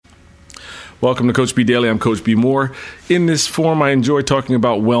Welcome to Coach B Daily. I'm Coach B Moore. In this form, I enjoy talking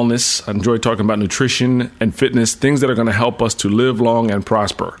about wellness. I enjoy talking about nutrition and fitness, things that are going to help us to live long and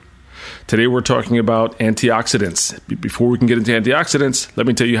prosper. Today, we're talking about antioxidants. Before we can get into antioxidants, let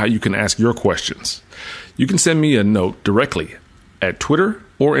me tell you how you can ask your questions. You can send me a note directly at Twitter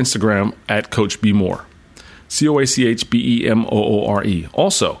or Instagram at Coach B Moore. CoachBemoore.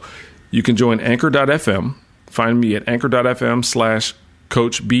 Also, you can join Anchor.fm. Find me at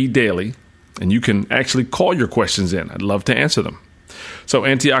Anchor.fm/Coach B Daily. And you can actually call your questions in. I'd love to answer them. So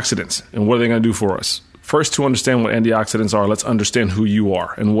antioxidants, and what are they going to do for us? First, to understand what antioxidants are, let's understand who you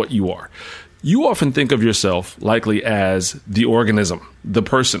are and what you are. You often think of yourself likely as the organism, the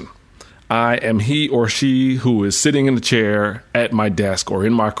person. I am he or she who is sitting in the chair at my desk or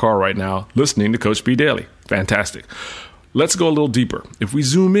in my car right now listening to Coach B Daily. Fantastic. Let's go a little deeper. If we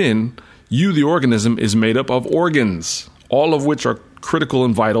zoom in, you, the organism, is made up of organs, all of which are critical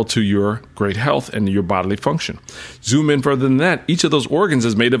and vital to your great health and your bodily function. Zoom in further than that, each of those organs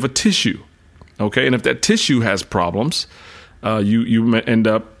is made of a tissue. Okay, and if that tissue has problems, you end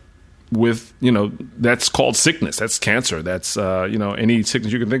up with, that's called sickness. That's cancer. That's, any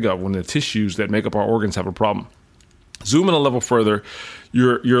sickness you can think of when the tissues that make up our organs have a problem. Zoom in a level further,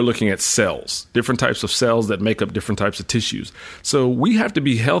 you're looking at cells, different types of cells that make up different types of tissues. So we have to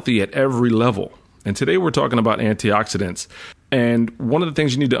be healthy at every level. And today we're talking about antioxidants. And one of the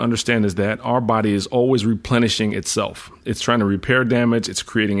things you need to understand is that our body is always replenishing itself. It's trying to repair damage. It's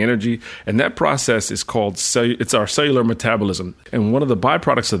creating energy. And that process is called, it's our cellular metabolism. And one of the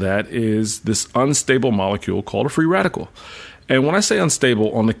byproducts of that is this unstable molecule called a free radical. And when I say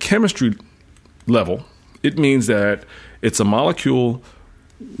unstable, on the chemistry level, it means that it's a molecule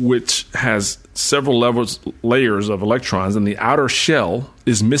which has several layers of electrons, and the outer shell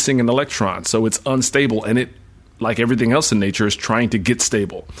is missing an electron. So it's unstable, and it, like everything else in nature, is trying to get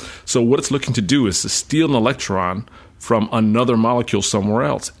stable. So what it's looking to do is to steal an electron from another molecule somewhere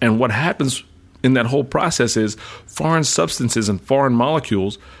else. And what happens in that whole process is foreign substances and foreign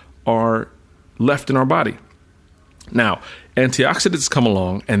molecules are left in our body. Now, antioxidants come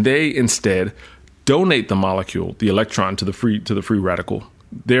along, and they instead donate the molecule, the electron, to the free radical,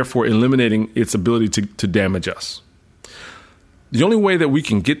 therefore eliminating its ability to damage us. The only way that we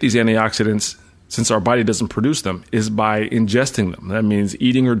can get these antioxidants, since our body doesn't produce them, is by ingesting them. That means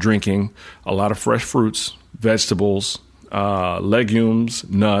eating or drinking a lot of fresh fruits, vegetables, legumes,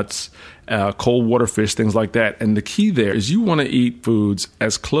 nuts, cold water fish, things like that. And the key there is you want to eat foods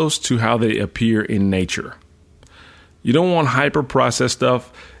as close to how they appear in nature. You don't want hyper-processed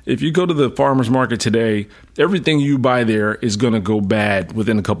stuff. If you go to the farmer's market today, everything you buy there is going to go bad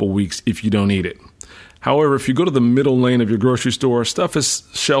within a couple weeks if you don't eat it. However, if you go to the middle lane of your grocery store, stuff is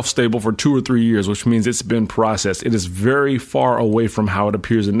shelf stable for 2 or 3 years, which means it's been processed. It is very far away from how it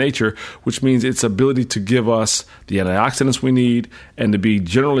appears in nature, which means its ability to give us the antioxidants we need and to be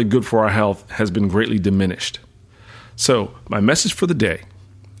generally good for our health has been greatly diminished. So my message for the day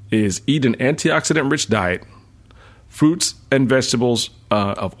is eat an antioxidant-rich diet, fruits and vegetables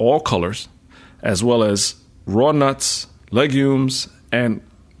of all colors, as well as raw nuts, legumes, and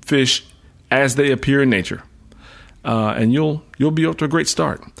fish as they appear in nature. And you'll be off to a great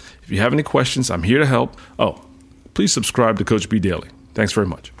start. If you have any questions, I'm here to help. Oh, please subscribe to Coach B Daily. Thanks very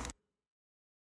much.